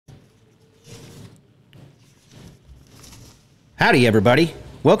Howdy, everybody.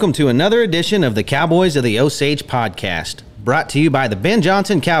 Welcome to another edition of the Cowboys of the Osage podcast, brought to you by the Ben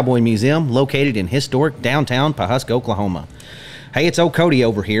Johnson Cowboy Museum, located in historic downtown Pawhuska, Oklahoma. Hey, it's old Cody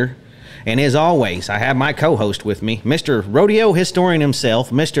over here. And as always, I have my co-host with me, Mr. Rodeo Historian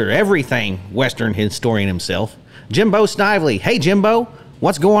himself, Mr. Everything Western Historian himself, Jimbo Snively. Hey, Jimbo,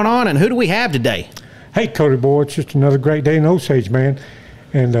 what's going on and who do we have today? Hey, Cody boy, it's just another great day in Osage, man.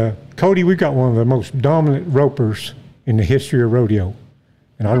 And Cody, we got one of the most dominant ropers in the history of rodeo,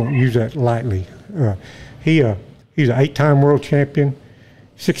 and I don't use that lightly. He's an 8-time world champion,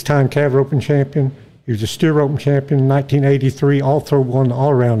 6-time calf roping champion. He was a steer roping champion in 1983, won the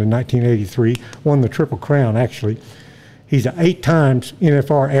all-around in 1983, won the Triple Crown, actually. He's an 8 times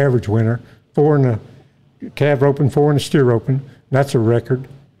NFR average winner, 4 in the calf roping, 4 in the steer roping. That's a record.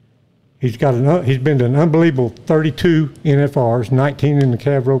 He's been to an unbelievable 32 NFRs, 19 in the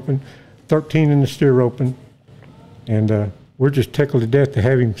calf roping, 13 in the steer roping. And we're just tickled to death to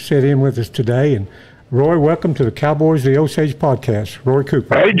have him sit in with us today. And Roy, welcome to the Cowboys of the Osage podcast. Roy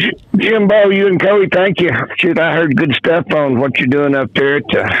Cooper. Hey, Jimbo, you and Cody, thank you. Shit, I heard good stuff on what you're doing up there at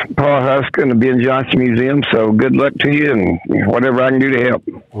Pawhuska and the Ben Johnson Museum. So good luck to you and whatever I can do to help.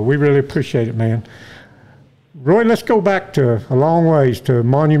 Well, we really appreciate it, man. Roy, let's go back to a long ways to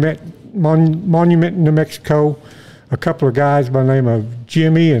Monument, New Mexico. A couple of guys by the name of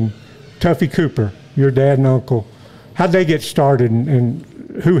Jimmy and Tuffy Cooper, your dad and uncle. How'd they get started and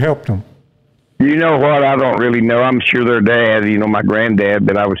who helped them? You know what? I don't really know. I'm sure their dad, my granddad,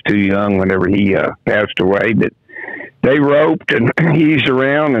 but I was too young whenever he passed away. But they roped and eased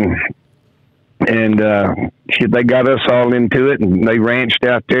around and they got us all into it, and they ranched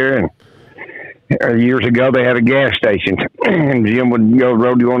out there. And years ago, they had a gas station, and Jim would go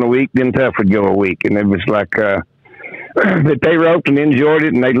rodeo on a week, then Tuff would go a week, and it was like. But they roped and enjoyed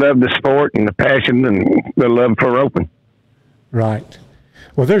it, and they loved the sport and the passion and the love for roping. Right.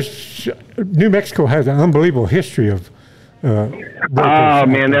 Well, New Mexico has an unbelievable history of. Oh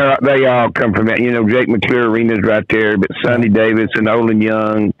man, they all come from that. Jake McClure Arena's right there, but Sonny Davis and Olin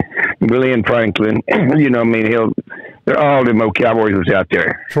Young, William Franklin. They're all them old Cowboys was out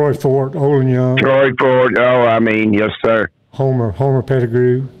there. Troy Ford, Olin Young. Troy Ford. Yes, sir. Homer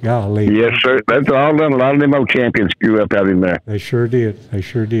Pettigrew, golly. Yes, sir. That's all done. A lot of them old champions grew up out in there. They sure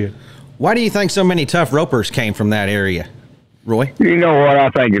did. Why do you think so many tough ropers came from that area, Roy? You know what? I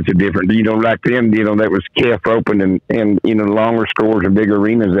think it's a different. Like them, that was calf roping and longer scores and big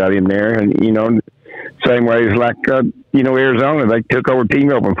arenas out in there. And, same way as like, Arizona, they took over team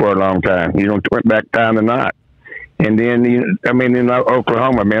roping for a long time. Went back time to night. And then, in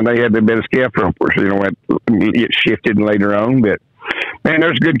Oklahoma, man, they had the best calf ropers. It shifted later on. But, man,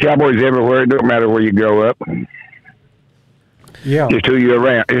 there's good Cowboys everywhere. It don't matter where you grow up. Yeah. Just who you're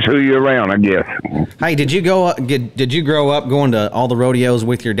around, I guess. Hey, did you grow up going to all the rodeos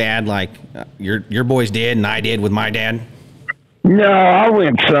with your dad like your boys did and I did with my dad? No, I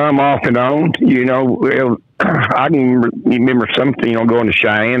went some off and on. I can remember something, going to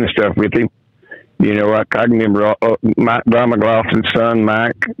Cheyenne and stuff with him. I can remember Don McLaughlin's son,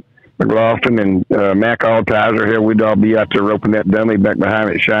 Mike McLaughlin, and Mac Altizer. Hell, we'd all be out there roping that dummy back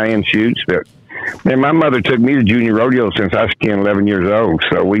behind at Cheyenne Shoots. But man, my mother took me to junior rodeo since I was 10, 11 years old.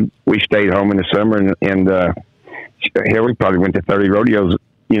 So we stayed home in the summer, and hell, we probably went to 30 rodeos,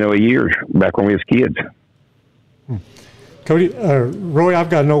 a year back when we was kids. Cody, Roy, I've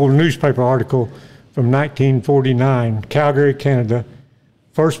got an old newspaper article from 1949, Calgary, Canada.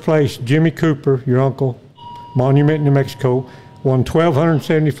 First place, Jimmy Cooper, your uncle, Monument, New Mexico, won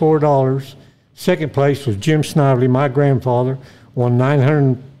 $1,274. Second place was Jim Snively, my grandfather, won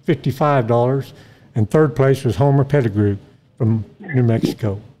 $955. And third place was Homer Pettigrew from New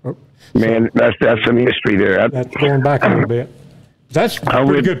Mexico. Man, that's some history there. That's going back a little bit. That's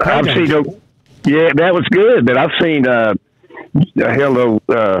pretty good pay. Yeah, that was good. But I've seen my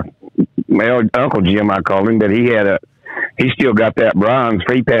Uncle Jim, I called him, but he still got that bronze.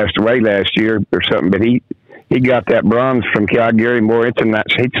 He passed away last year or something, but he got that bronze from Calgary. It's a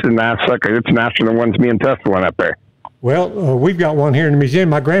nice sucker. It's nicer than one's being tough one up there. Well, we've got one here in the museum.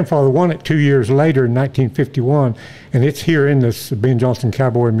 My grandfather won it 2 years later in 1951, and it's here in this Ben Johnson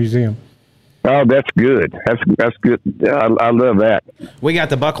Cowboy Museum. Oh, that's good. That's good. I love that. We got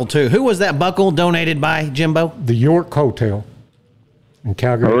the buckle too. Who was that buckle donated by, Jimbo? The York Hotel in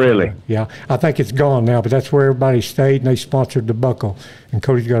Calgary. Oh, really? Yeah. I think it's gone now, but that's where everybody stayed, and they sponsored the buckle. And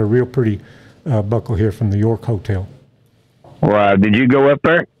Cody's got a real pretty buckle here from the York Hotel. Wow. Did you go up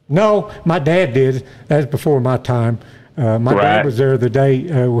there? No, my dad did. That was before my time. My dad was there the day.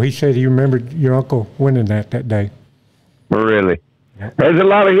 He said he remembered your uncle winning that day. Really? There's a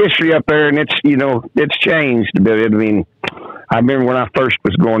lot of history up there, and it's changed a bit. I remember when I first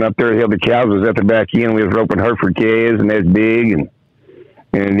was going up there, the cows was at the back end. We was roping Hereford calves, and that's big, and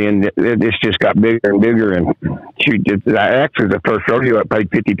then this just got bigger and bigger. And shoot, actually the first rodeo I paid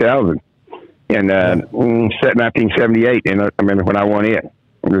 $50,000 in 1978, and I remember when I won it.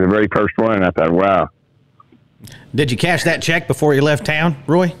 It was the very first one, and I thought, wow. Did you cash that check before you left town,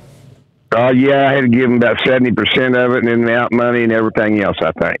 Roy? Oh, yeah, I had to give him about 70% of it, and then the out money and everything else,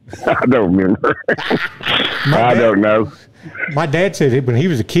 I think. I don't remember. I don't know. My dad said when he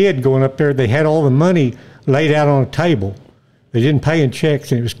was a kid going up there, they had all the money laid out on a table. They didn't pay in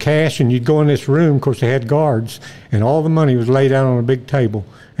checks, and it was cash, and you'd go in this room. Of course, they had guards, and all the money was laid out on a big table,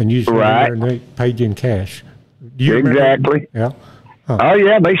 and you just went in there and they paid you in cash. Do you Exactly. Remember? Yeah. Huh. Oh,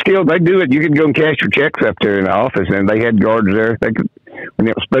 yeah, they do it. You could go and cash your checks up there in the office, and they had guards there. They could,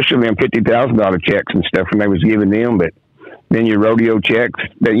 especially them $50,000 checks and stuff when they was giving them, but then your rodeo checks.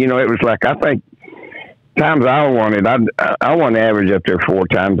 But, it was like, I think, times I won it, I won the average up there 4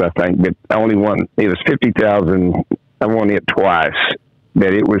 times, I think, but I only won, it was 50,000. I won it twice,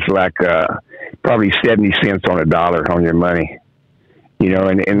 but it was like probably 70 cents on a dollar on your money,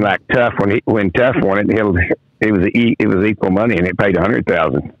 and like Tough, when Tough won it, it was equal money, and it paid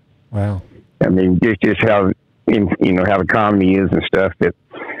 100,000. Wow. I mean, just how, how the economy is and stuff.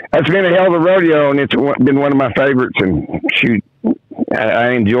 That's been a hell of a rodeo, and it's been one of my favorites, and shoot,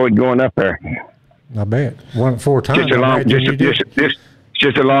 I enjoyed going up there. I bet. Won it 4 times.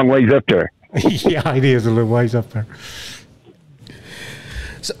 Just a long ways up there. Yeah, it is a little ways up there.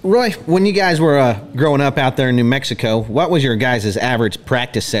 So, Roy, when you guys were growing up out there in New Mexico, what was your guys' average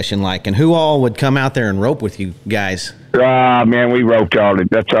practice session like, and who all would come out there and rope with you guys? Man, we roped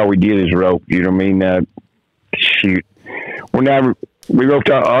that's all we did is rope. You know what I mean? Shoot. We roped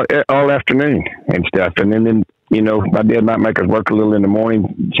all afternoon and stuff, and then my dad might make us work a little in the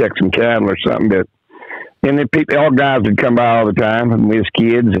morning, check some cattle or something, but and then all guys would come by all the time, and we was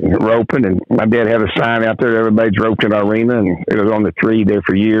kids and roping, and my dad had a sign out there, everybody's roped in our arena, and it was on the tree there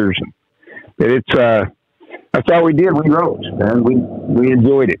for years. But that's all we did. We roped, man. We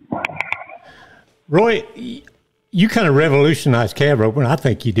enjoyed it. Roy, you kind of revolutionized calf roping. I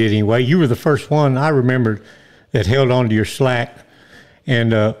think you did anyway. You were the first one I remembered that held onto your slack,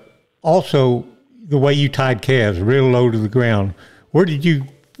 and also the way you tied calves, real low to the ground. Where did you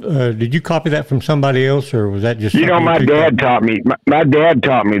copy that from somebody else, or was that just my dad taught me? My dad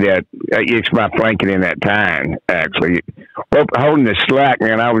taught me that. It's my flanking in that time, actually. Holding the slack,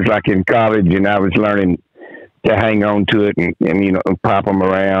 man, I was like in college, and I was learning to hang on to it and pop them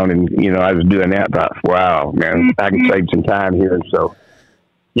around, and I was doing that. I thought, wow, man, I can save some time here. And so,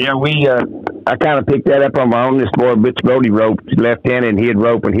 I kind of picked that up on my own. This boy, Bitch Brody, roped left-handed, and he'd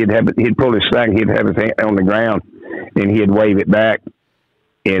rope, and he'd pull his slack, and he'd have his hand on the ground, and he'd wave it back.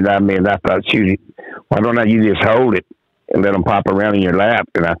 And I thought, shoot, why don't you just hold it and let them pop around in your lap?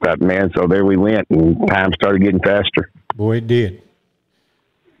 And I thought, man, so there we went, and time started getting faster. Boy, it did.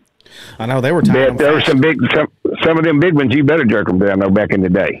 I know they were tired. There were some of them big ones. You better jerk them down, though, back in the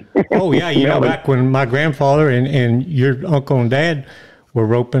day. Oh yeah, back when my grandfather and your uncle and dad were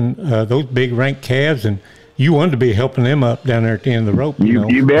roping those big rank calves, and you wanted to be helping them up down there at the end of the rope.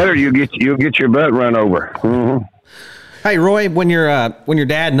 You better. You'll get your butt run over. Mm-hmm. Hey, Roy, when your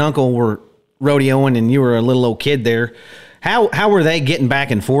dad and uncle were rodeoing and you were a little old kid there, how were they getting back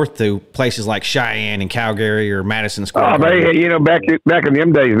and forth to places like Cheyenne and Calgary or Madison Square Garden? Oh, they back in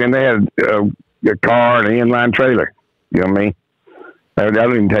them days, man, they had a car and an inline trailer. You know what I mean? I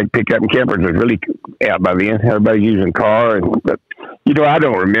don't even take pickup and campers. It was really out by then. Everybody's using a car, but I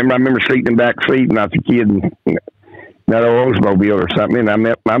don't remember. I remember sleeping in the back seat when I was a kid, and that old Oldsmobile or something.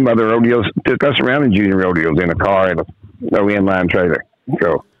 And my mother rodeos took us around in junior rodeos in a car and no inline trailer.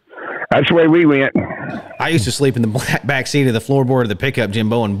 So that's the way we went. I used to sleep in the back seat of the floorboard of the pickup,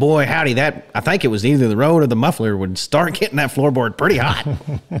 Jimbo, and boy, howdy, I think it was either the road or the muffler would start getting that floorboard pretty hot.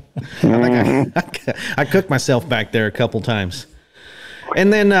 I cooked myself back there a couple times.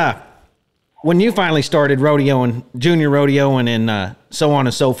 And then when you finally started rodeoing, junior rodeoing, and so on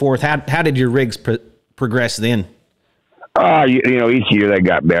and so forth, how did your rigs progress then? Each year they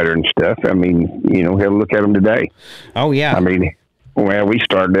got better and stuff. I mean, hell, look at them today. Oh, yeah. I mean, well, we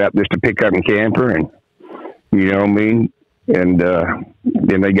started out just to pick up and camper, and, you know what I mean? And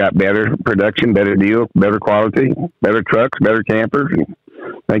then they got better production, better deal, better quality, better trucks, better campers. And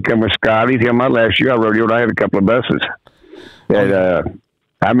they come with Scotty's. My last year I rodeoed, I had a couple of buses. And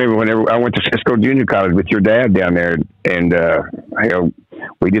I remember whenever I went to Cisco Junior College with your dad down there, and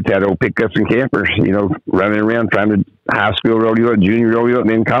we did that old pickups and campers, running around trying to high school rodeo, junior rodeo, and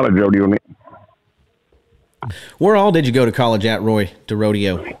then college rodeo. Where all did you go to college at, Roy, to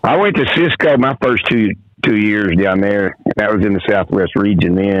rodeo? I went to Cisco my first two 2 years down there. That was in the Southwest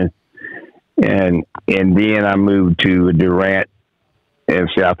region then. And then I moved to Durant in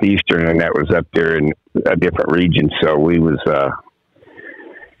Southeastern, and that was up there in a different region. So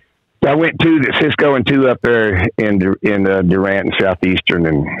I went to Cisco and 2 up there in Durant and Southeastern,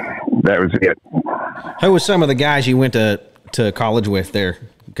 and that was it. Who was some of the guys you went to college with there?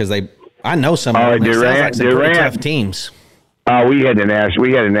 Because I know some of them. Durant, sounds like some pretty tough teams. We had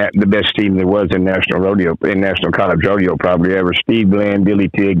the best team there was in National College Rodeo probably ever. Steve Glenn, Billy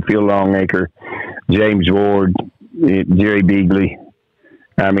Tigg, Phil Longacre, James Ward, Jerry Beagley.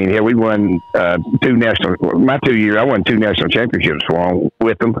 I mean, we won my 2 year. I won 2 national championships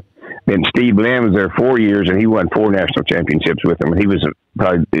with them. Then Steve Glenn was there 4 years, and he won 4 national championships with them. And he was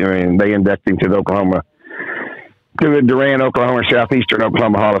they inducted him to the Durant, Oklahoma, Southeastern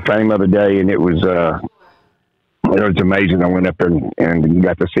Oklahoma Hall of Fame the other day, and it was amazing. I went up there and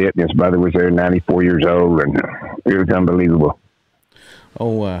got to see it, and his brother was there, 94 years old, and it was unbelievable.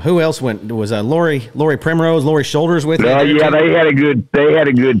 Oh, who else went? Was Lori Primrose, Lori Shoulders with you? Oh, yeah, they had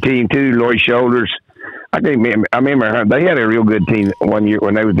a good team too. Lori Shoulders. I remember her. They had a real good team one year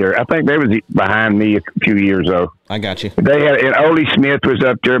when they was there. I think they was behind me a few years though. I got you. They had, and Ole Smith was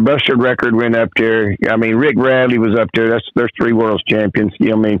up there. Buster Record went up there. I mean, Rick Bradley was up there. There's 3 world champions. You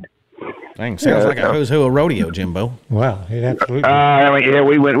know what I mean? Dang, sounds like a who's who of rodeo, Jimbo. Wow, yeah, absolutely.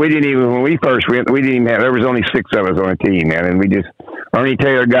 We didn't even, when we first went, we didn't even have, there was only 6 of us on a team, man, and Ernie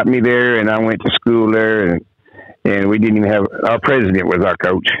Taylor got me there, and I went to school there, and we didn't even have, our president was our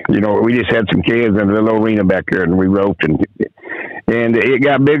coach. You know, we just had some kids in the little arena back there, and we roped, and it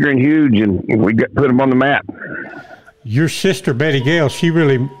got bigger and huge, and we put them on the map. Your sister, Betty Gale, she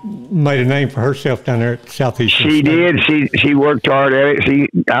really made a name for herself down there at Southeast. She did. She worked hard at it.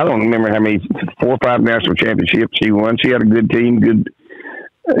 I don't remember how many, 4 or 5 national championships she won. She had a good team,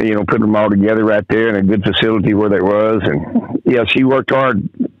 put them all together right there in a good facility where they was. And, yeah, she worked hard,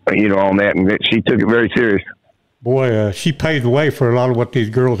 on that, and she took it very serious. Boy, she paved the way for a lot of what these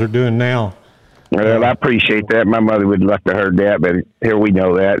girls are doing now. Well, I appreciate that. My mother would like to heard that, but here we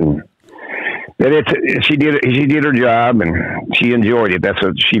know that. And she did her job, and she enjoyed it. That's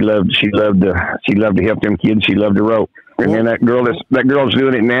what she loved. She loved to help them kids. She loved to rope. And then that girl's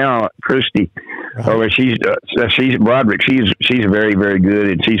doing it now, Christy. Oh, she's Broderick. She's very, very good,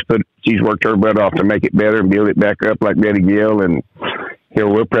 and she's worked her butt off to make it better and build it back up like Betty Gill. And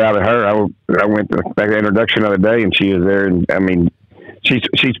we're proud of her. I went to the introduction the other day, and she was there. And I mean,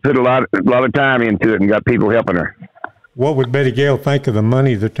 she's put a lot of time into it and got people helping her. What would Betty Gale think of the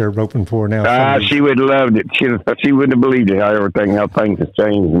money that they're roping for now? She would have loved it. She wouldn't have believed it how things have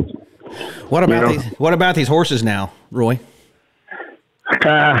changed. What about these horses now, Roy?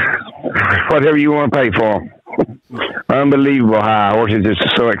 Whatever you want to pay for them. Unbelievable high. Horses are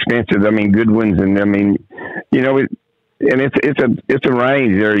so expensive. I mean, good ones, and I mean, it's a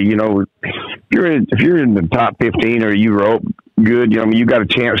range there. If you're in the top 15 or you rope good, you got a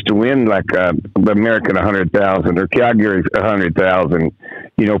chance to win like the American 100,000 or Calgary 100,000.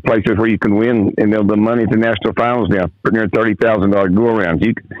 Places where you can win, and the money at the national finals now, near $30,000 go around.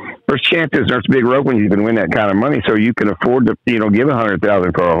 There's chances. There's big roping you can win that kind of money, so you can afford to give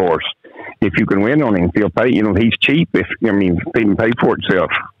 $100,000 for a horse if you can win on him. If he'll pay, he's cheap. If he can pay for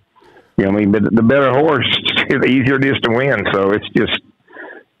itself. But the better horse, the easier it is to win. So it's just,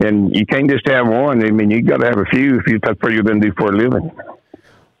 and you can't just have one. I mean, you got to have a few if that's what you're going to do for a living.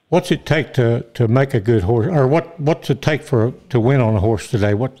 What's it take to make a good horse, or what's it take to win on a horse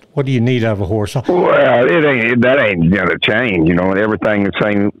today? What do you need out of a horse? Well, that ain't going to change. Everything the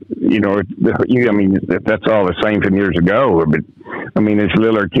same. That's all the same from years ago. But I mean, it's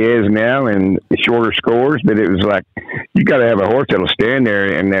littler kids now and shorter scores. But it was like you got to have a horse that'll stand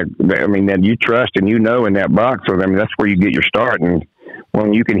there and that you trust and in that box. So that's where you get your start. And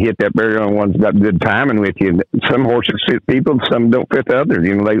when you can hit that barrier on one's got good timing with you. Some horses fit people, some don't fit the others.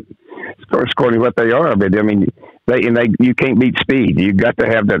 They according to what they are. But I mean, you can't beat speed. You got to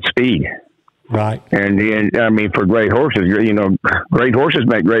have that speed. Right. And I mean, for great horses, great horses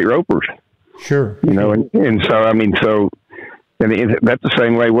make great ropers. Sure. And so I mean, and that's the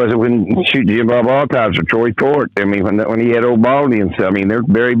same way was it when Jim Bob Altives or Troy Fort. I mean, when he had Old Baldy and stuff. I mean,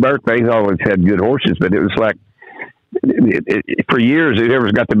 Barry Burke, they always had good horses, but it was like. For years,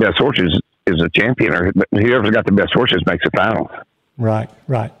 whoever's got the best horses is a champion, or whoever's got the best horses makes the finals. Right.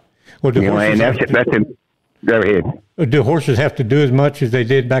 Well, and that's it. Go ahead. Do horses have to do as much as they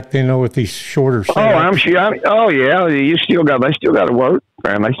did back then, with these shorter? Oh, I'm sure. Yeah. They still got to work,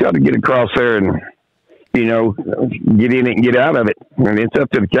 man. They still have to get across there and get in it and get out of it. And it's up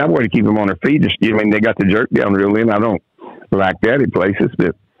to the cowboy to keep them on their feet. They got the jerk down real in. I don't like that in places,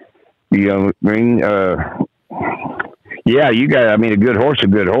 but. You know what I mean? Yeah, you got. I mean, a good horse, a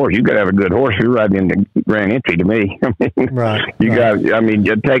good horse. You got to have a good horse. You're right in the grand entry to me. I mean, right. You got. I mean,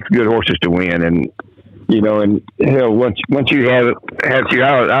 it takes good horses to win, and you know, and hell, once you have you,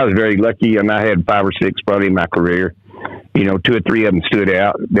 I was very lucky, and I had 5 or 6 probably in my career. You know, 2 or 3 of them stood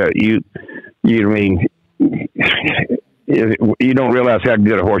out. You I mean, you don't realize how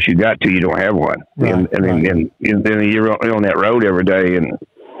good a horse you got till you don't have one, right, and then you're on that road every day, and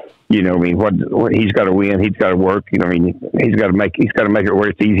you know, I mean, what he's got to win, he's got to work. You know, I mean, he's got to make it where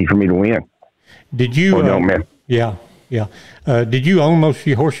it's easy for me to win. Did you? Yeah. Did you own most of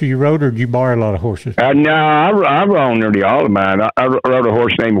your horses you rode, or did you borrow a lot of horses? No, I owned nearly all of mine. I rode a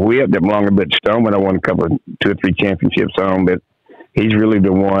horse named Whip that belonged to Butch Stoneman. I won a couple of 2 or 3 championships on, but he's really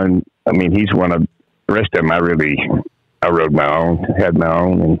the one. I mean, he's one of the rest of them. I rode my own, had my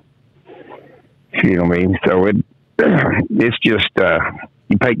own, and you know what I mean. So it's just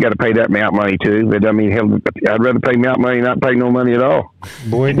you got to pay that mount money too. But I mean, hell, I'd rather pay mount money than not pay no money at all.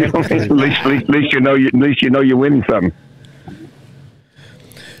 Boy, you know, at least you know you're winning something.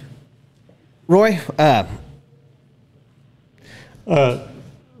 Roy,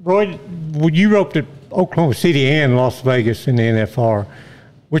 when you roped at Oklahoma City and Las Vegas in the NFR,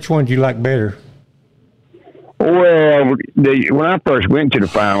 which one do you like better? Well, when I first went to the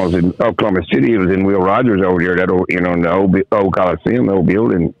finals in Oklahoma City, it was in Will Rogers over there, that old, you know, in the old Coliseum, the old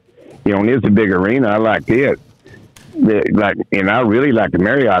building. You know, and it's a big arena. I liked it. And I really liked the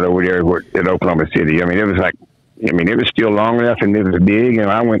Marriott over there at Oklahoma City. I mean, it was still long enough, and it was big. And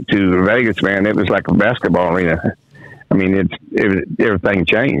I went to Vegas, man. It was like a basketball arena. I mean, everything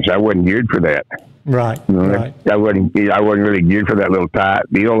changed. I wasn't geared for that. Right. You know, right. I wasn't really geared for that little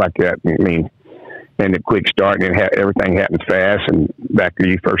tight deal like that. I mean, and the quick start, and everything happens fast. And back when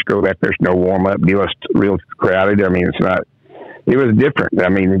you first go back, there's no warm up deal. It's real crowded. I mean, it's not. It was different. I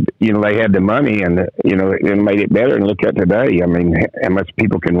mean, you know, they had the money, and you know, it made it better. And look at today. I mean, how much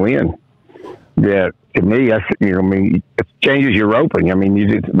people can win. That to me, you know, I mean, it changes your roping. I mean,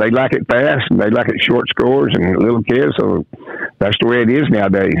 they like it fast, and they like it short scores and little kids. So that's the way it is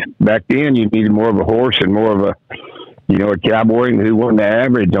nowadays. Back then, you needed more of a horse and more of a, you know, a cowboy, and who won the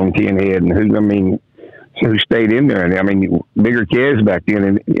average on 10 head, and who stayed in there. And I mean, bigger kids back then.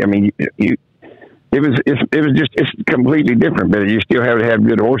 And I mean, it's completely different, but you still have to have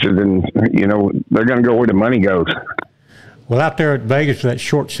good horses, and you know, they're going to go where the money goes. Well, out there at Vegas, that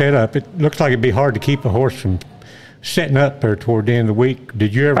short setup, it looks like it'd be hard to keep a horse from setting up there toward the end of the week.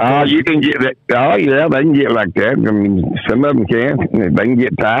 Did you ever? Oh, you can get that. Oh, yeah, they can get like that. I mean, some of them can. They can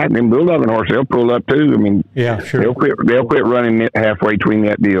get tight. And then bulldogging horses, they'll pull up too. I mean, yeah, sure. They'll quit running halfway between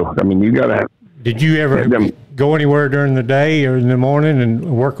that deal. I mean, you got to. Did you ever go anywhere during the day or in the morning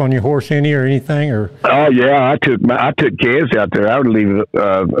and work on your horse any or anything? Or oh yeah, I took kids out there. I would leave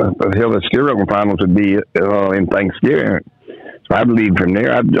the steer roping finals would be in Thanksgiving. So I'd leave from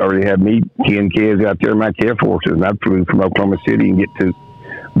there. I'd already had me 10 kids out there, my calf horses, and I'd flew from Oklahoma City and get to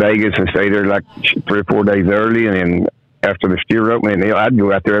Vegas and stay there like 3 or 4 days early, and then after the steer roping, I'd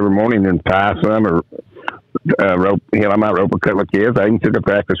go out there every morning and tie some or rope. Hell, I might rope a couple of kids. I even took a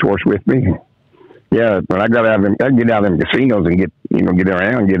practice horse with me. Yeah, when I got out of them, I'd get out of them casinos and get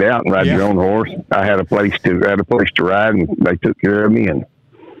around, get out and ride your own horse. I had a place to ride, and they took care of me, and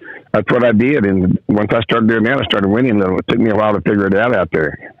that's what I did. And once I started doing that, I started winning a little. It took me a while to figure it out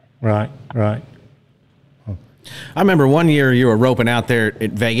there. Right. I remember one year you were roping out there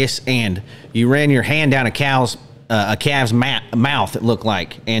at Vegas, and you ran your hand down a calf's mouth, it looked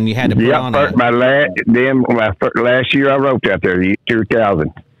like, and you had to put on my last year I roped out there,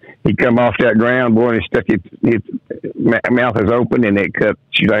 2000. He come off that ground, boy, and stuck his mouth is open, and it cut.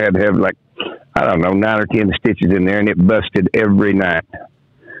 I had to have like, I don't know, 9 or 10 stitches in there, and it busted every night.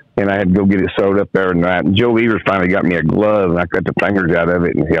 And I had to go get it sewed up every night. And Joe Evers finally got me a glove, and I cut the fingers out of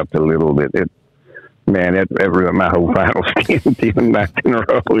it and helped a little bit. That ruined my whole final 10 nights in a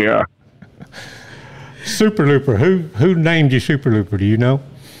row, yeah. Super Looper. Who named you Super Looper? Do you know?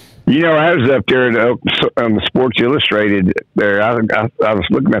 You know, I was up there on the Sports Illustrated there. I was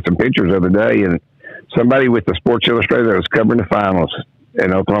looking at some pictures the other day, and somebody with the Sports Illustrated that was covering the finals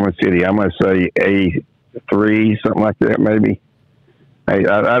in Oklahoma City. I'm going to say A3, something like that, maybe.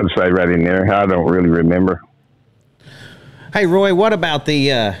 I would say right in there. I don't really remember. Hey, Roy, what about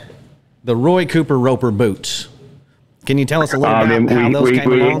the Roy Cooper Roper boots? Can you tell us a little about how those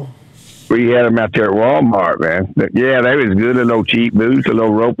came along? We had them out there at Walmart, man. Yeah, they was good. A little cheap boots, a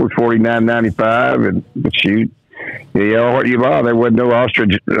little rope was $49.95, and shoot, yeah, what you bought. There wasn't no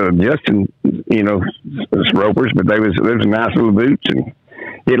ostrich Justin, ropers, but they was nice little boots, and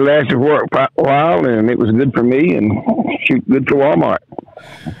it lasted for a while, and it was good for me, and shoot, good for Walmart.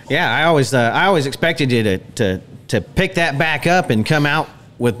 Yeah, I always expected you to pick that back up and come out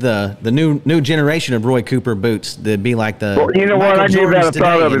with the new generation of Roy Cooper boots that'd be like the Well, you know Michael what? I give Jordans that a today,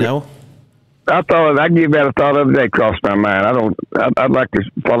 thought of you it. know? I give that a thought of it. That crossed my mind. I'd like to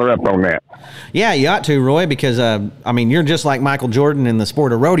follow up on that. Yeah, you ought to, Roy, because I mean, you're just like Michael Jordan in the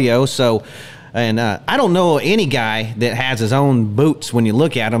sport of rodeo. So, and I don't know any guy that has his own boots. When you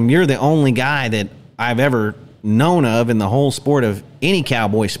look at them, you're the only guy that I've ever known of in the whole sport of any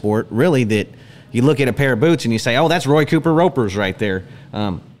cowboy sport, really, that you look at a pair of boots and you say, "Oh, that's Roy Cooper Ropers right there."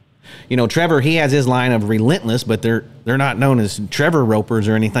 You know, Trevor, he has his line of Relentless, but they're not known as Trevor Ropers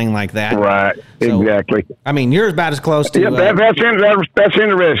or anything like that. Right, So, exactly. I mean, you're about as close to. Yeah, that's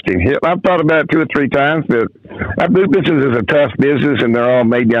interesting. Yeah, I've thought about it 2 or 3 times. But that boot business is a tough business, and they're all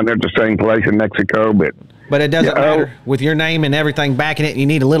made down there at the same place in Mexico. But it doesn't matter. With your name and everything backing it, you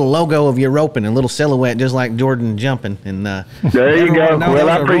need a little logo of your roping, a little silhouette, just like Jordan jumping. And there you go. Well,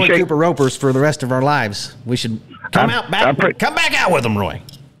 I appreciate Roy Cooper Ropers for the rest of our lives. We should come back out with them, Roy.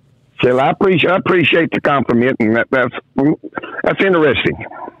 So I appreciate the compliment, and that's interesting.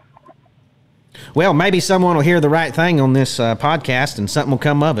 Well, maybe someone will hear the right thing on this podcast, and something will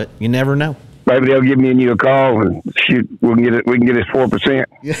come of it. You never know. Maybe they'll give me and you a call, and shoot, we can get it 4%.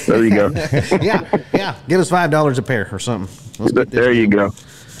 There you go. yeah. Give us $5 a pair or something. There you go.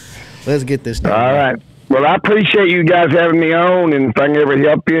 Let's get this done. All right. Well, I appreciate you guys having me on, and if I can ever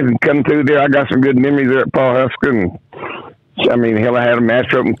help you and come through there, I got some good memories there at Paul Husker. And I mean, hell, I had a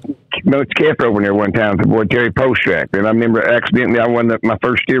match roping, calf roping there one time with the boy Terry Postrak. And I remember accidentally I won my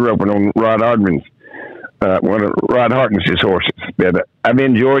first steer roping on Rod Hardman's, one of Rod Harkness's horses. But I've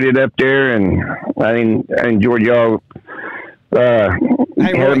enjoyed it up there, and I enjoyed y'all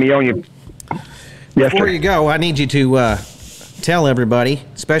having me on you. Yes, Before sir. you go, I need you to tell everybody,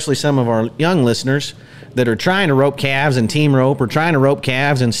 especially some of our young listeners that are trying to rope calves and team rope or trying to rope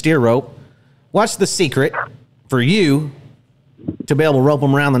calves and steer rope, what's the secret for you to be able to rope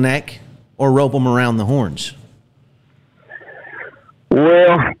them around the neck or rope them around the horns?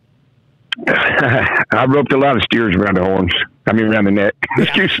 Well, I roped a lot of steers around the horns. I mean, around the neck.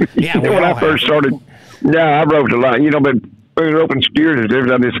 Excuse me. Yeah, when I first started, I roped a lot. But roping steers is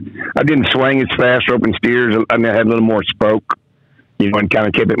different. I didn't swing as fast roping steers. I had a little more spoke, and kind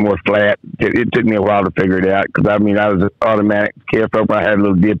of kept it more flat. It took me a while to figure it out because, I was an automatic calf rope. I had a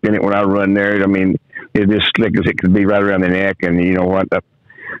little dip in it when I run there. I mean, it was as slick as it could be right around the neck. And you know what?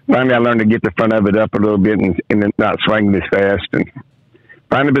 Finally, I learned to get the front of it up a little bit and then not swing as fast. And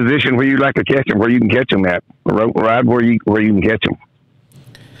find a position where you like to catch them, where you can catch them at. Ride where you can catch them.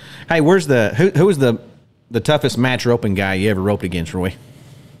 Hey, who was the toughest match roping guy you ever roped against, Roy?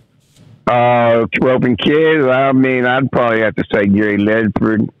 Roping kids, I mean, I'd probably have to say Gary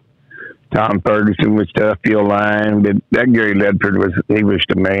Ledford. Tom Ferguson was tough, Phil Line, but that Gary Ledford was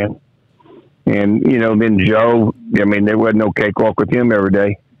the man. And, then Joe, I mean, there wasn't no cakewalk with him every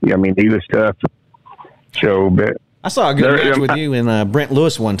day. I mean, he was tough. So, but I saw a good match with you and Brent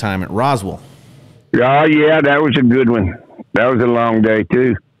Lewis one time at Roswell. Oh, yeah, that was a good one. That was a long day,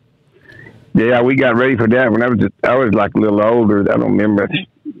 too. Yeah, we got ready for that when I was like a little older. I don't remember.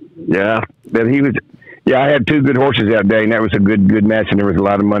 Yeah, but I had 2 good horses that day, and that was a good match, and there was a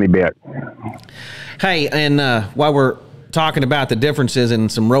lot of money bet. Hey, and while we're talking about the differences in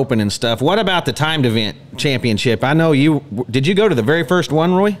some roping and stuff, what about the timed event championship? I know did you go to the very first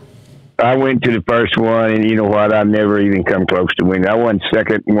one, Roy? I went to the first one, and you know what? I never even come close to winning. I won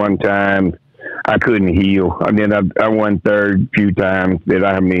second one time. I couldn't heel. I mean, I won third a few times. But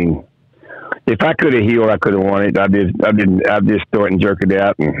I mean, if I could have healed, I could have won it. I just throw it and jerk it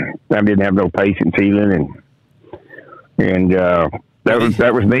out, and I didn't have no patience healing, and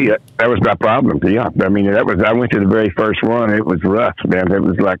that was me. That was my problem. Yeah, I mean, I went to the very first one. It was rough, man. It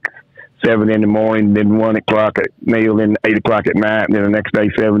was like 7 in the morning, then 1 o'clock at meal, then 8 o'clock at night, and then the next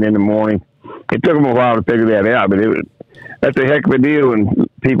day 7 in the morning. It took them a while to figure that out, but that's a heck of a deal, and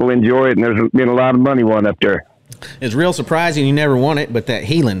people enjoy it, and there's been a lot of money won up there. It's real surprising you never won it, but the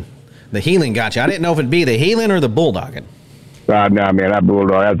healing got you. I didn't know if it'd be the healing or the bulldogging. No, man, I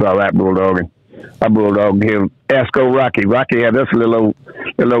bulldog. That's all that bulldogging. I bulldogged him. Ask old Rocky. Rocky had us a little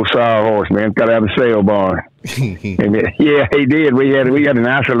sawhorse, man. Got to have a sale barn. Yeah, he did. We had a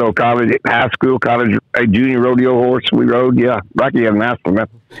nice little college, high school, college, a junior rodeo horse we rode. Yeah, Rocky had a nice one, man.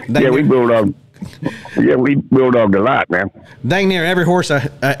 We bulldogged. Yeah, we bulldogged a lot, man. Dang near every horse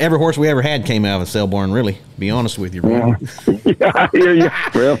we ever had came out of a sale barn, really, to be honest with you, bro. Yeah, I hear you.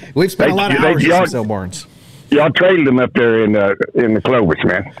 Well, we've spent a lot of hours in some sale barns. Y'all traded them up there in the Clovers,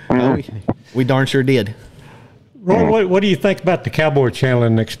 man. Oh, we darn sure did. Roy, what do you think about the Cowboy Channel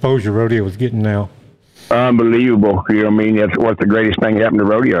and the exposure rodeo is getting now? Unbelievable. You know what I mean? That's what's the greatest thing that happened to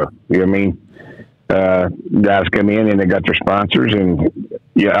rodeo. You know what I mean? Guys come in and they got their sponsors, and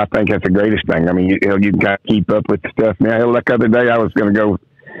yeah, I think that's the greatest thing. I mean, you can kind of keep up with the stuff. Now, like the other day, I was going to go.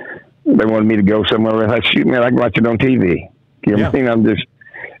 They wanted me to go somewhere. I said, shoot, man, I can watch it on TV. You know what I mean? I'm just,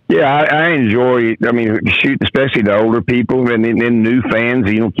 I enjoy it. I mean, shoot, especially the older people and then new fans.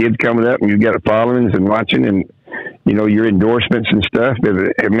 You know, kids coming up and you got followings and watching, and you know your endorsements and stuff. But,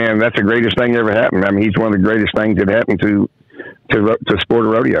 man, that's the greatest thing that ever happened. I mean, he's one of the greatest things that happened to sport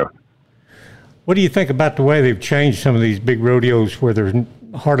of rodeo. What do you think about the way they've changed some of these big rodeos where there's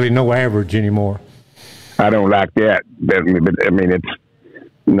hardly no average anymore? I don't like that. But I mean, it's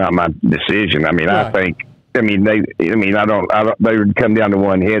not my decision. I mean, right. I think. I mean, they would come down to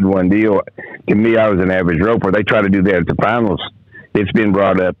one head, one deal. To me, I was an average roper. They try to do that at the finals. It's been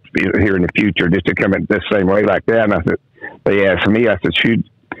brought up here in the future just to come in the same way like that. And I said, they asked me. I said, shoot.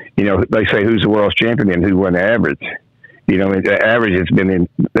 You know, they say who's the world's champion and who won the average. You know, the average has been in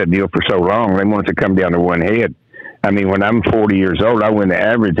that deal for so long. They want it to come down to one head. I mean, when I'm 40 years old, I win the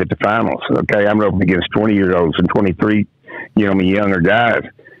average at the finals. Okay, I'm roping against 20-year-olds and 23, you know, younger guys.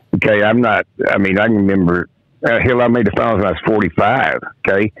 Okay, I'm not. I mean, I can remember. Hell, I made the finals when I was 45.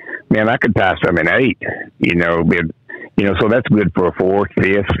 Okay, man, I could tie some in 8. You know, so that's good for a 4th,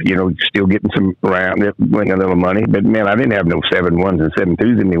 5th. You know, still getting some around, winning a little money. But man, I didn't have no 7-1s and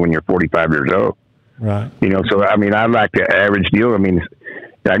 7-2s in me when you're 45 years old. Right. You know, so I mean, I like the average deal. I mean,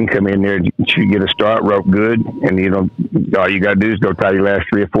 I can come in there and get a start, rope good, and you know, all you got to do is go tie your last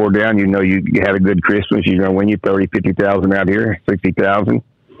 3 or 4 down. You know, you had a good Christmas. You're gonna win you 30, 50,000 out here, 60,000,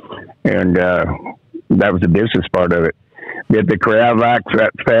 and that was the business part of it. But the crowd likes that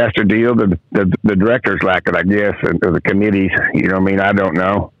faster deal. The directors like it, I guess, and the committees. You know, what I mean, I don't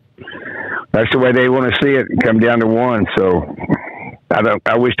know. That's the way they want to see it. Come down to one. So.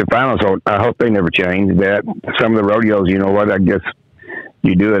 I wish the finals. I hope they never change that. Some of the rodeos, you know what? I guess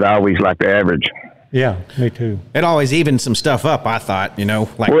you do it. I always like the average. Yeah, me too. It always evens some stuff up. I thought, you know,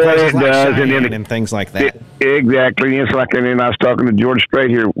 like well, it like does, Cheyenne and things like that. Exactly. It's like, and then I was talking to George Strait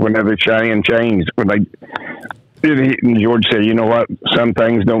here whenever Cheyenne changed. When and George said, you know what? Some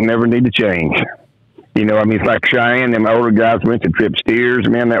things don't never need to change. You know, I mean, it's like Cheyenne. Them older guys went to trip steers.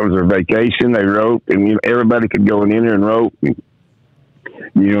 Man, that was their vacation. They roped, and you know, everybody could go in there and rope.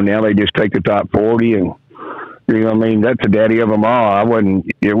 You know, now they just take the top 40, and you know, I mean, that's the daddy of them all. I wasn't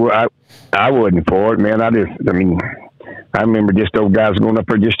for it, man. I remember just those guys going up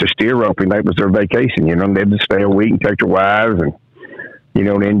there just to steer roping. That was their vacation. You know, they'd just stay a week and take their wives and you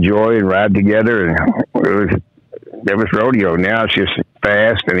know, enjoy and ride together. And that was rodeo. Now it's just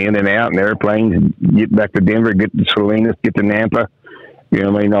fast and in and out, and airplanes. Get back to Denver, get to Salinas, get to Nampa. You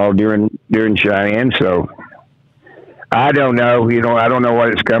know, I mean, all during Cheyenne. So. I don't know. You know, I don't know what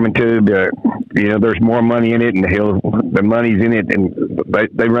it's coming to, but you know, there's more money in it, and the money's in it, and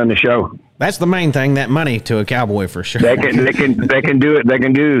they run the show. That's the main thing. That money to a cowboy for sure. They can do it. They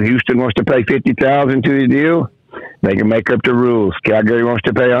can do. Houston wants to pay $50,000 to the deal. They can make up the rules. Calgary wants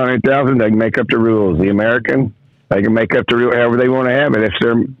to pay $100,000. They can make up the rules. The American, they can make up the rule however they want to have it. If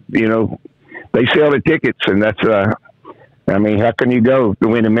they're, you know, they sell the tickets, and that's. I mean, how can you go to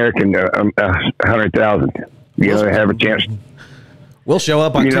win American $100,000? You know, have a chance. We'll show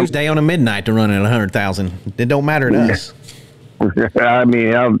up on Tuesday on a midnight to run at 100,000. It don't matter to us. I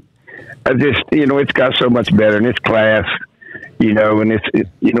mean, I just, you know, it's got so much better, and it's class, you know, and it's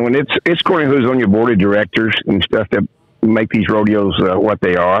according to who's on your board of directors and stuff that make these rodeos what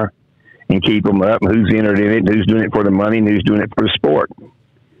they are and keep them up, and who's entered in it, and who's doing it for the money, and who's doing it for the sport.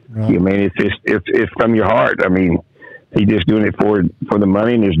 Right. I mean, it's from your heart. I mean, he just doing it for the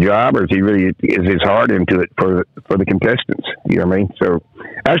money in his job, or is he really is his heart into it for the contestants? You know what I mean? So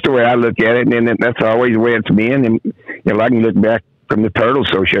that's the way I look at it, and that's always the way it's been. And you know, I can look back from the Turtle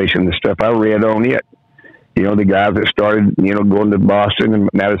Association, the stuff I read on it. You know, the guys that started, you know, going to Boston and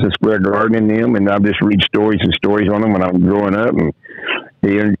Madison Square Garden and them, and I just read stories on them when I'm growing up. And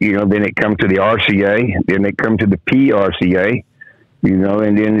you know, then it comes to the RCA, then it comes to the PRCA. You know,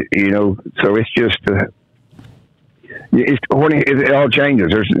 and then you know, so it's just. It all changes.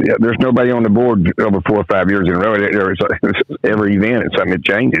 There's nobody on the board over 4 or 5 years in a row. Every event, it's something that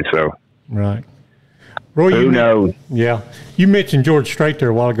changes. So, right. Roy, who knows? Yeah, you mentioned George Strait there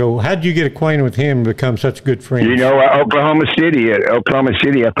a while ago. How did you get acquainted with him and become such good friends? You know, Oklahoma City,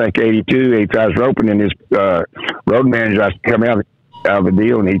 I think 82, 85 I was roping, and his road manager, I come out of the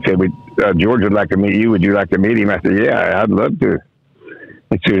deal, and he said, "George would like to meet you. Would you like to meet him?" I said, "Yeah, I'd love to."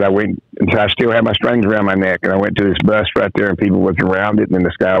 And so I went and I still had my strings around my neck, and I went to this bus right there, and people was around it, and then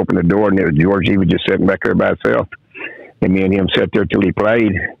this guy opened the door, and it was George. He was just sitting back there by himself, and me and him sat there till he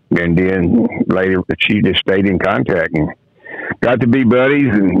played, and then later she just stayed in contact and got to be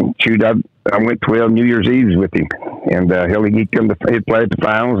buddies. And shoot, I went 12 New Year's Eves with him, and he'd play at the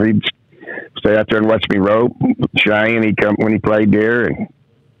finals. He'd stay out there and watch me rope. Cheyenne, he'd come when he played there, and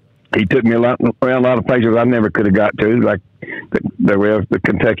he took me around a lot of places I never could have got to, like the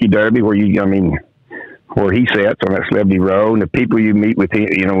Kentucky Derby, where where he sits on that Celebrity Row, and the people you meet with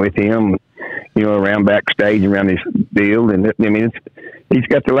him, around backstage around this deal. And he's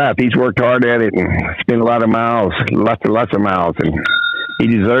got the life. He's worked hard at it and spent a lot of miles, lots of miles, and he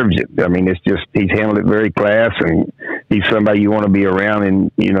deserves it. I mean, it's just, he's handled it very class, and he's somebody you want to be around,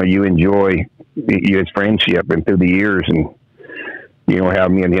 and you enjoy his friendship and through the years, and how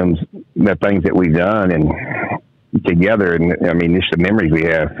me and him, the things that we've done and together. And I mean, it's the memories we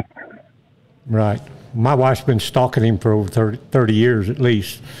have. Right. My wife's been stalking him for over 30 years at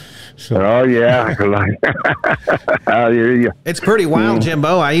least. So. Oh, yeah. I hear you. It's pretty wild,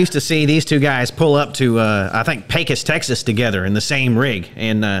 Jimbo. I used to see these two guys pull up to, I think, Pecos, Texas together in the same rig.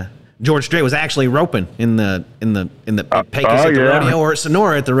 And George Strait was actually roping in the Pecos at the rodeo, or at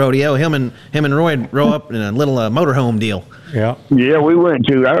Sonora at the rodeo. Him and Roy row up in a little motorhome deal. Yeah. Yeah, we went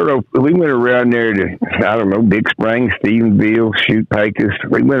around there to, I don't know, Big Springs, Stephenville, Pecos.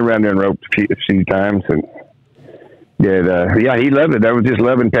 We went around there and roped a few times, and he loved it. That was his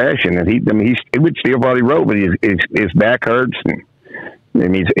love and passion. And he would still probably rope, but his back hurts,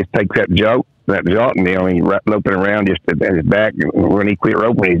 and he takes that jolt, and he's loping around just at his back. When he quit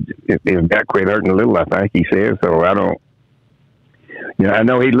roping, his back quit hurting a little, I think he said. So I don't, I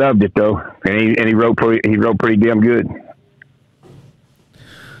know he loved it though, and he roped pretty damn good.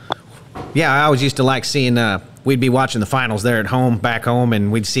 Yeah, I always used to like seeing, we'd be watching the finals there at back home,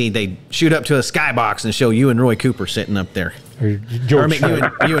 and we'd see they'd shoot up to a skybox and show you and Roy Cooper sitting up there. You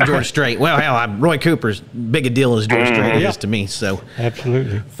and George Strait. Well, hell, Roy Cooper's big a deal as George Strait is to me, so.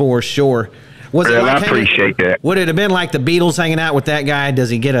 Absolutely. For sure. I appreciate that. Would it have been like the Beatles hanging out with that guy? Does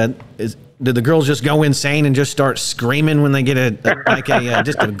he get did the girls just go insane and just start screaming when they get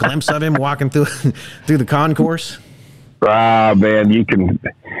just a glimpse of him walking through the concourse? Ah, man, you can.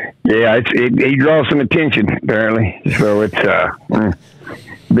 Yeah, he draws some attention apparently. So it's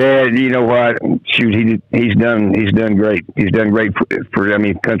man, you know what? Shoot, he's done great. He's done great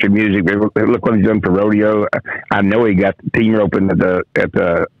for country music. Look what he's done for rodeo. I know he got the team roping at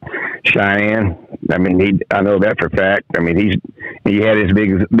the Cheyenne. I know that for a fact. He had his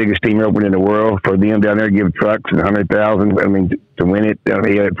biggest team roping in the world for them down there. Give trucks and 100,000. To win it, he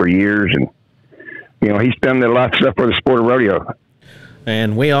had it for years, and he's done a lot of stuff for the sport of rodeo.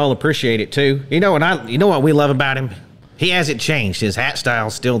 And we all appreciate it too. You know what we love about him? He hasn't changed. His hat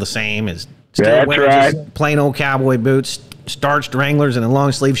style's still the same. Still wears his plain old cowboy boots, starched Wranglers, and a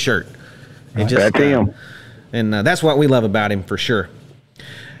long sleeve shirt. That's him. And that's what we love about him for sure.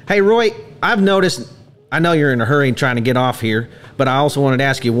 Hey, Roy, I've noticed, I know you're in a hurry trying to get off here, but I also wanted to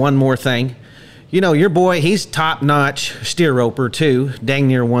ask you one more thing. Your boy, he's top-notch steer roper, too. Dang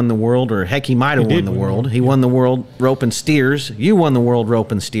near won the world, or heck, he might have won the world. He won the world roping steers. You won the world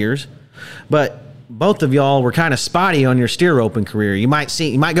roping steers. But both of y'all were kind of spotty on your steer roping career. You might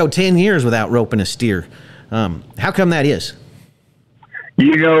go 10 years without roping a steer. How come that is?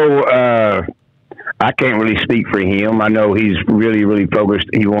 I can't really speak for him. I know he's really, really focused.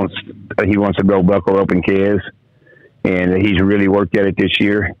 He wants to go buckle roping calves. And he's really worked at it this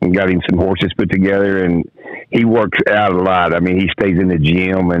year and got him some horses put together, and he works out a lot. He stays in the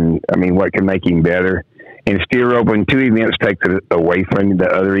gym, and what can make him better? And steer roping, 2 events takes it away from the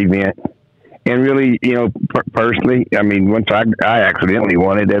other event. And really, personally, once I accidentally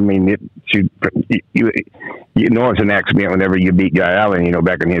won it, it's an accident whenever you beat Guy Allen,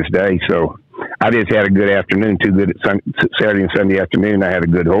 back in his day. So I just had a good afternoon, too good Saturday and Sunday afternoon. I had a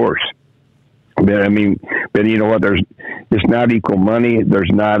good horse. But you know what? It's not equal money.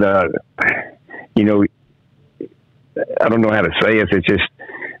 There's not I don't know how to say it. It's just,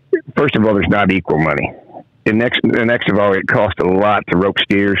 first of all, there's not equal money. And next of all, it costs a lot to rope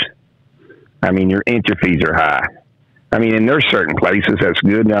steers. Your entry fees are high. And there's certain places that's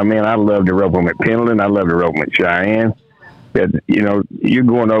good. Now, man, I love to rope them at Pendleton. I love to rope them at Cheyenne. But, you're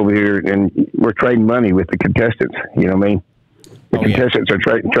going over here and we're trading money with the contestants. You know what I mean? The contestants are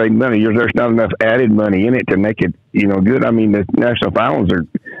trading money. There's not enough added money in it to make it, good. The national finals are,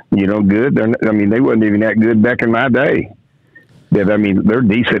 good. They wasn't even that good back in my day. But, they're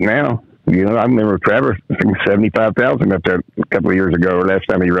decent now. I remember Travers, I think 75,000 up there a couple of years ago, or last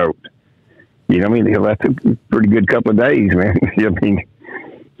time he wrote. That's a pretty good couple of days, man.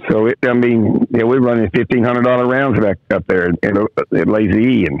 So I mean, we're running $1,500 rounds back up there at Lazy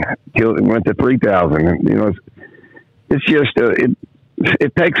E, and till it went to 3,000. And it's just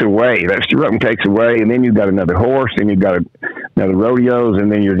it takes away. That steer roping takes away, and then you've got another horse, and you've got another rodeos, and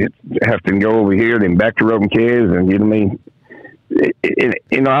then you have to go over here, then back to roping kids, and you know what I mean.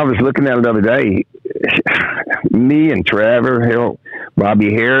 I was looking at it the other day. Me and Trevor,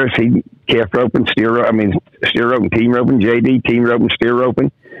 Bobby Harris, he calf roping, steer roping, team roping, JD, team roping, steer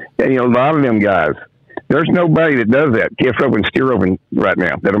roping. And, a lot of them guys, there's nobody that does that, calf roping, steer roping right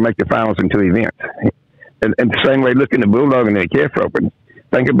now, that'll make the finals in 2 events. And the same way, looking at bulldog and the calf roping.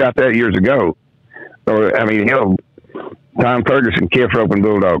 Think about that years ago. Or, Tom Ferguson, calf roping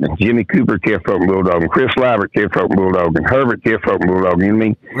bulldog, and Jimmy Cooper, calf roping bulldog, and Chris Livert, calf roping bulldog, and Herbert, calf roping bulldog. You know what I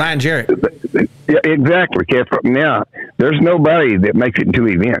mean? Ryan Jarrett. Yeah, exactly. Calf roping. Now, there's nobody that makes it in 2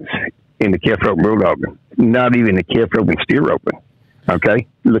 events in the calf roping bulldog. Not even the calf roping steer roping. Okay,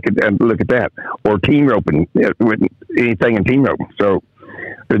 look at that. Or team roping, with anything in team roping. So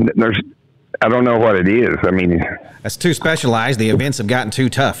there's I don't know what it is. I mean, that's too specialized. The events have gotten too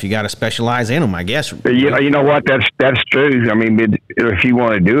tough. You got to specialize in them, I guess. You know what? That's true. I mean, if you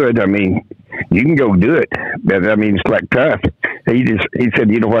want to do it, I mean, you can go do it. But I mean, it's like tough. He said,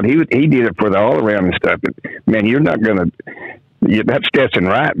 you know what? He did it for the all around and stuff. But, man, you're not gonna. That's Stetson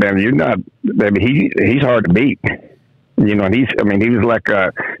Wright, man. You're not. I mean, he's hard to beat. He was like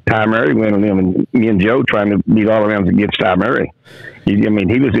Ty Murray winning him, and me and Joe trying to beat all arounds against Ty Murray. He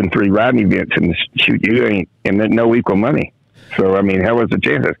was in 3 riding events, and shoot, you ain't, and no equal money. So, I mean, how was the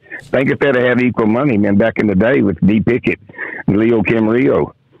chances? Think if they'd have equal money, man, back in the day with D. Pickett and Leo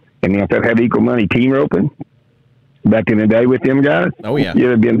Camarillo, and if they'd had equal money team roping back in the day with them guys, oh yeah, it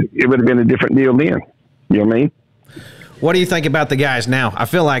would have been a different deal then. You know what I mean? What do you think about the guys now? I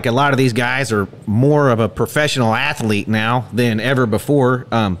feel like a lot of these guys are more of a professional athlete now than ever before.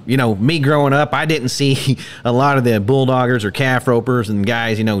 Me growing up, I didn't see a lot of the bulldoggers or calf ropers and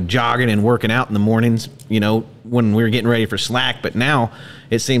guys, jogging and working out in the mornings, when we were getting ready for slack. But now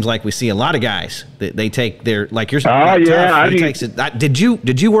it seems like we see a lot of guys that they take their, like yours. Oh yeah, did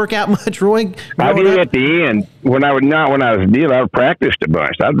you work out much, Roy? I did at the end when I would practice a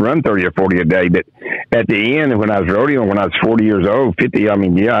bunch. I'd run 30 or 40 a day, but at the end when I was rodeoing, when I was 40 years old, 50,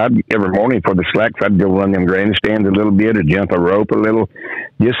 every morning for the slacks, I'd go run them grandstands a little bit or jump a rope a little,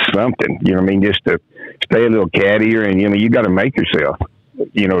 just something. You know what I mean? Just to stay a little cattier, and you got to make yourself.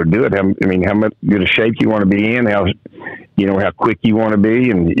 To do it. How much good a shape you want to be in, how quick you want to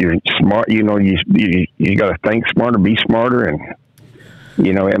be, and you're smart. You got to think smarter, be smarter, and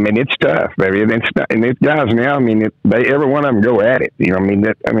it's tough, baby. And these guys now, every one of them go at it. They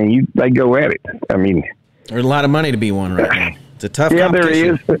go at it. There's a lot of money to be won right now. It's a tough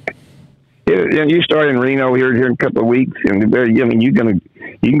competition. There is. You start in Reno here in a couple of weeks, and you can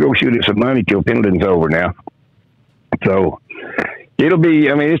go shoot at some money till Pendleton's over now. So. It'll be,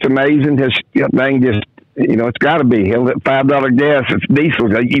 it's amazing. This thing just, it's got to be. Hell, that $5 gas, it's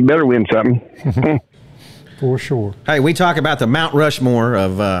diesel. You better win something. For sure. Hey, we talk about the Mount Rushmore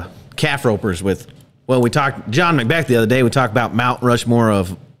of calf ropers we talked, John McBeck the other day, we talked about Mount Rushmore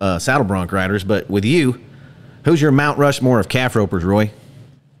of saddle bronc riders, but with you, who's your Mount Rushmore of calf ropers, Roy?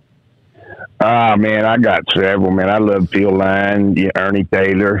 Man, I got several, man. I love Phil Line, Ernie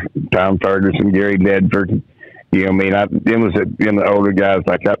Taylor, Tom Ferguson, Gary Ledford. Them was the older guys.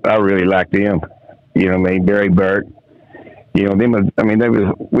 Like I really liked them. Barry Burke. We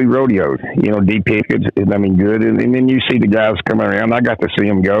rodeoed. D Pickett. Good. And then you see the guys coming around. I got to see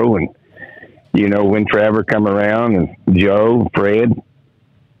them go, and when Trevor come around, and Joe, Fred,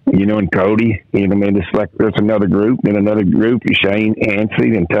 and Cody. It's like there's another group, and another group. Shane,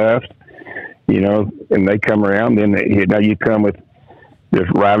 Hansie, and Tuff. And they come around. Then now you come with. There's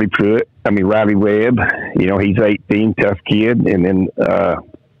Riley Webb, he's 18, tough kid. And then,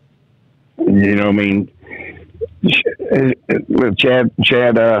 with Chad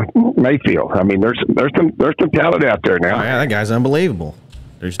Mayfield. There's some talent out there now. Oh, yeah, that guy's unbelievable.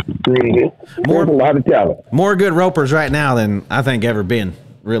 There's a lot of talent. More good ropers right now than I think ever been,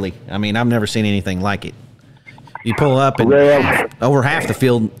 really. I've never seen anything like it. You pull up and over half the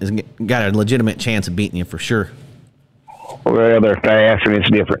field has got a legitimate chance of beating you for sure. Well, they're fast, and it's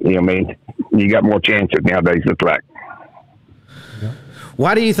different. You got more chances nowadays, looks like.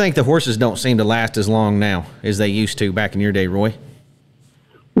 Why do you think the horses don't seem to last as long now as they used to back in your day, Roy?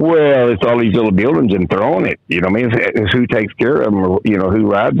 Well, it's all these little buildings and throwing it. It's who takes care of them, or,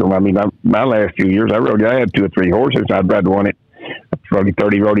 who rides them. My last few years, I had 2 or 3 horses. I'd ride one at probably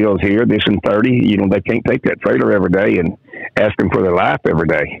 30 rodeos here, this and 30. They can't take that trailer every day and ask them for their life every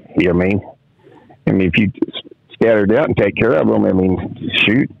day. You know what I mean? If you scattered out and take care of them. I mean,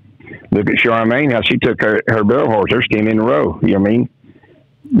 shoot, look at Charmaine, how she took her barrel horse, her 10 in a row. You know what I mean?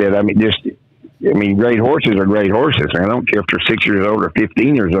 That, I mean, great horses are great horses. I don't care if they're 6 years old or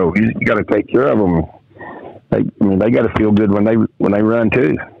 15 years old. You got to take care of them. They got to feel good when they run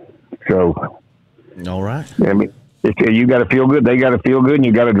too. So, all right. I mean, if you got to feel good, they got to feel good, and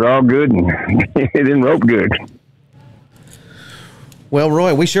you got to draw good and then rope good. Well,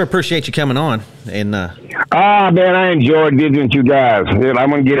 Roy, we sure appreciate you coming on. And man, I enjoyed visiting with you guys. I'm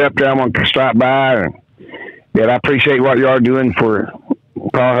gonna get up there. I'm gonna stop by, and I appreciate what you are doing for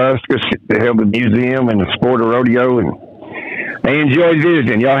Pawhuska, to help the museum and the sport of rodeo, and I enjoyed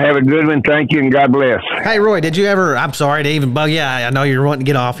visiting. Y'all have a good one. Thank you, and God bless. Hey, Roy, did you ever? I'm sorry to even bug you. I know you're wanting to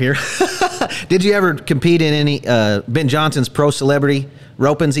get off here. Did you ever compete in any Ben Johnson's pro celebrity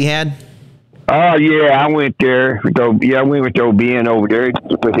ropings he had? Oh, yeah, I went there. I went with old Ben over there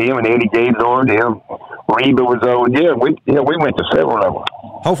with him, and Eddie Gaines on him. Reba was over. Yeah, we went to several of them.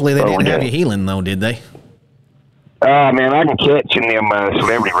 Hopefully they didn't have you healing, though, did they? Oh, man, I can catch in them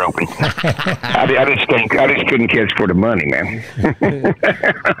celebrity roping. I just couldn't catch for the money, man.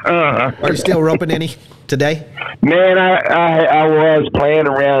 Are you still roping any today? Man, I was playing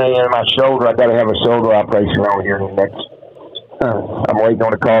around in my shoulder. I got to have a shoulder operation over here next. I'm waiting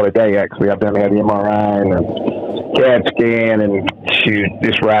on a call today, actually. I've done had the MRI and a CAT scan, and shoot,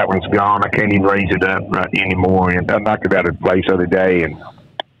 this right one's gone. I can't even raise it up right anymore. And I knocked it out of place the other day. And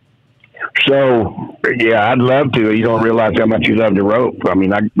so, yeah, I'd love to. You don't realize how much you love to rope. I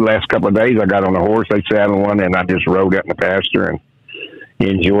mean, last couple of days I got on a horse. They saddled one, and I just rode out in the pasture and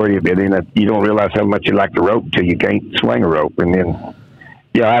enjoyed it. But then you don't realize how much you like to rope until you can't swing a rope. And then,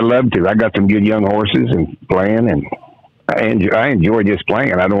 yeah, I'd love to. I got some good young horses and playing, and I enjoy just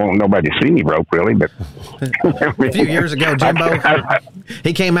playing. I don't want nobody to see me rope, really, but a few years ago, Jimbo,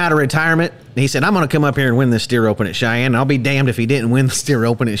 he came out of retirement. He said, I'm going to come up here and win this steer open at Cheyenne. And I'll be damned if he didn't win the steer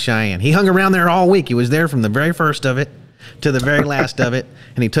open at Cheyenne. He hung around there all week. He was there from the very first of it to the very last of it,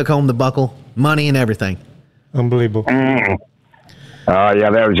 and he took home the buckle, money, and everything. Unbelievable. Oh, yeah,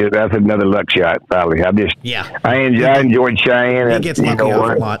 that's another luck shot, probably. I enjoyed Cheyenne. He gets lucky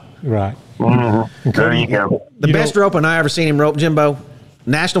off a lot. Right. Mm-hmm. There you go. The best roping I ever seen him rope, Jimbo,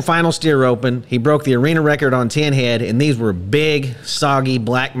 National Final Steer Open. He broke the arena record on 10 head, and these were big, soggy,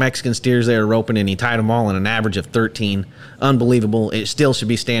 black Mexican steers they were roping, and he tied them all in an average of 13. Unbelievable. It still should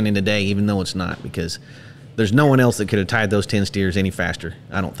be standing today, even though it's not, because there's no one else that could have tied those 10 steers any faster,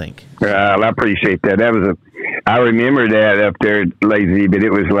 I don't think. I appreciate that. I remember that up there at Lazy, but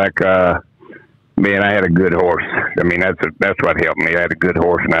it was like, man, I had a good horse. I mean, that's what helped me. I had a good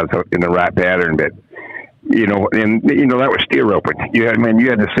horse, and I was in the right pattern. But that was steer roping. You had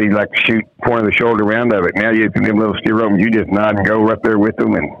to see like shoot point of the shoulder round of it. Now you them little steer roping, you just nod and go right there with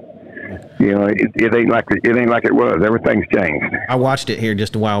them, and it ain't like it was. Everything's changed. I watched it here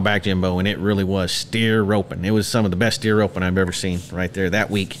just a while back, Jimbo, and it really was steer roping. It was some of the best steer roping I've ever seen right there that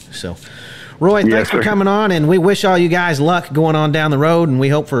week. So, Roy, thanks for coming on, and we wish all you guys luck going on down the road, and we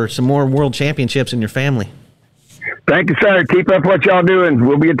hope for some more world championships in your family. Thank you, sir. Keep up what y'all doing.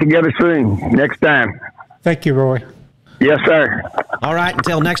 We'll get together soon. Next time. Thank you, Roy. Yes, sir. All right,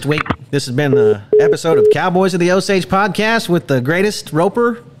 until next week, this has been the episode of Cowboys of the Osage podcast with the greatest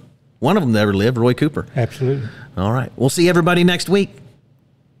roper, one of them that ever lived, Roy Cooper. Absolutely. All right, we'll see everybody next week.